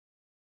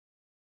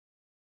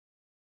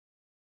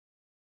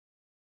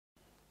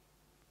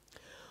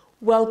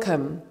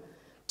Welcome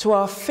to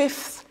our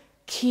fifth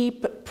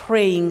Keep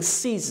Praying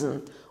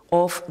season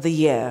of the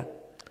year.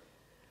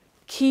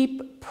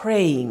 Keep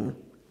praying,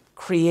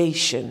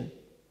 creation.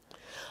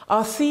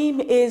 Our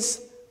theme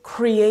is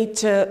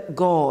Creator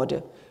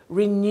God,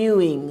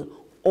 renewing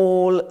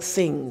all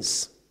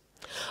things.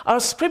 Our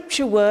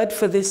scripture word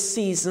for this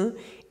season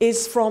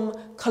is from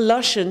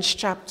Colossians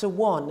chapter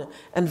 1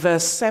 and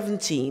verse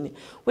 17,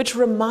 which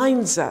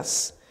reminds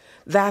us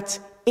that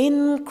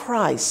in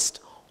Christ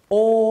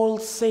all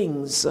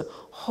things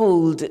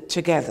hold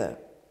together.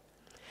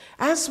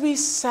 As we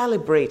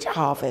celebrate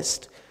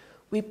harvest,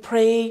 we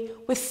pray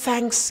with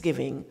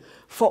thanksgiving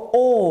for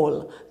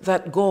all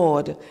that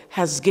God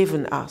has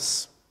given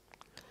us.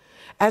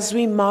 As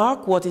we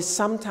mark what is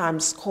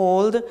sometimes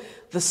called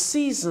the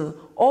season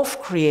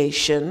of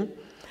creation,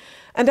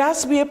 and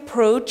as we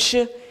approach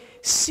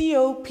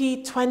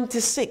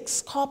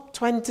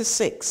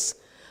COP26,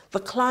 the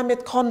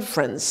climate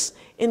conference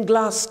in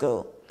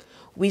Glasgow,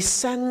 we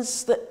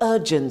sense the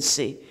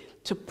urgency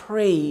to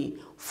pray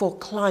for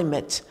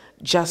climate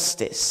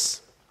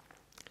justice.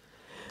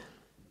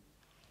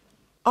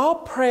 Our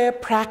prayer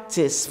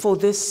practice for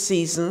this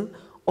season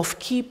of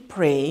Keep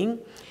Praying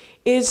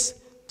is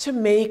to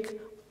make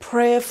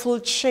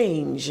prayerful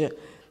change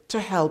to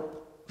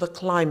help the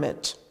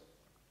climate.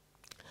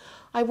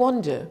 I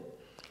wonder,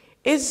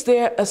 is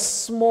there a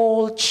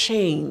small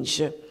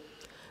change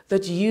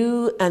that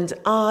you and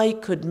I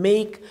could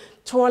make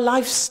to our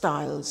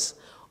lifestyles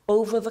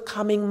over the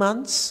coming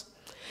months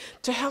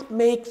to help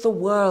make the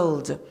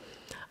world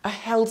a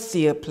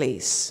healthier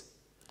place?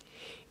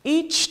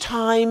 Each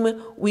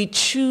time we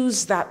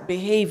choose that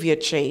behavior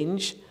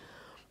change,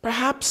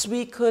 perhaps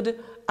we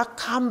could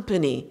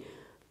accompany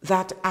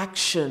that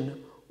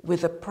action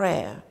with a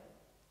prayer.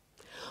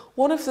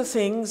 One of the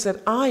things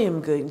that I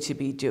am going to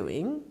be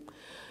doing,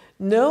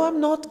 no, I'm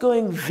not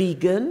going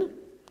vegan,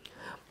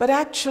 but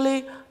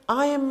actually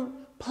I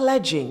am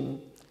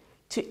pledging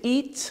to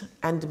eat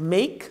and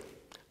make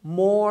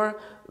more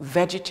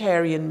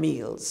vegetarian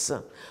meals.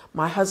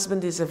 My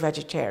husband is a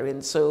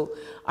vegetarian, so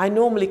I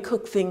normally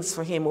cook things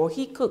for him, or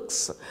he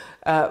cooks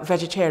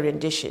vegetarian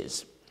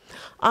dishes.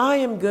 I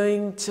am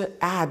going to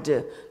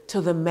add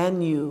to the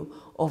menu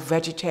of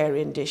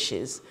vegetarian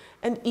dishes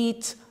and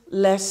eat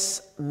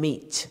less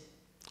meat.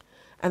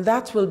 And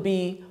that will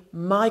be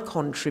my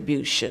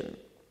contribution.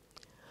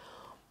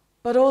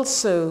 But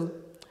also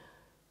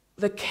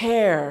the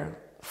care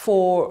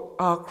for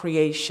our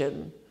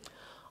creation.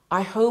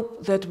 I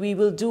hope that we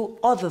will do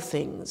other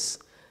things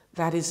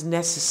that is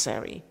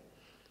necessary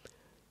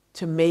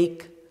to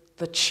make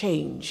the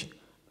change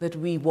that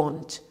we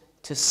want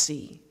to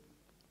see.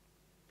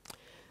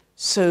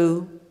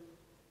 So,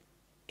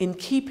 in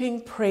keeping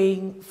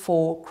praying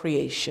for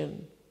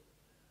creation,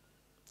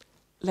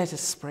 let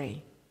us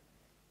pray.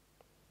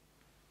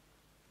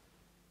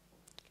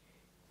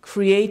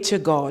 Creator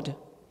God,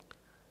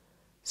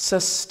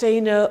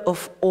 sustainer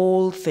of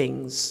all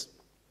things,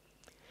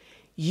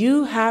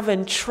 you have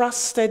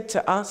entrusted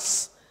to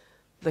us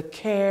the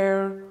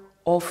care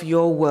of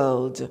your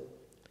world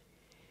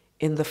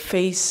in the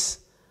face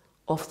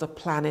of the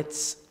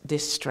planet's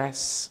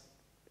distress.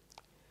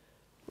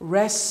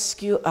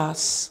 Rescue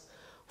us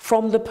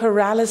from the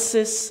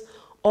paralysis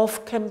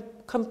of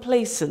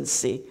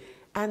complacency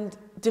and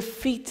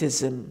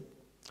defeatism.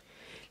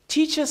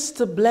 Teach us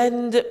to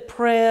blend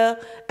prayer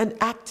and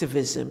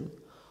activism,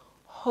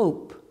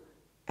 hope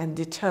and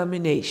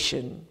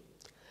determination,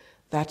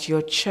 that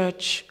your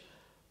church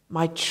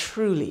might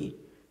truly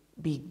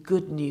be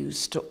good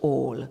news to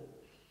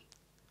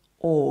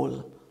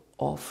all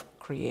of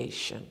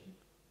creation.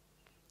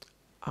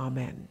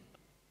 Amen.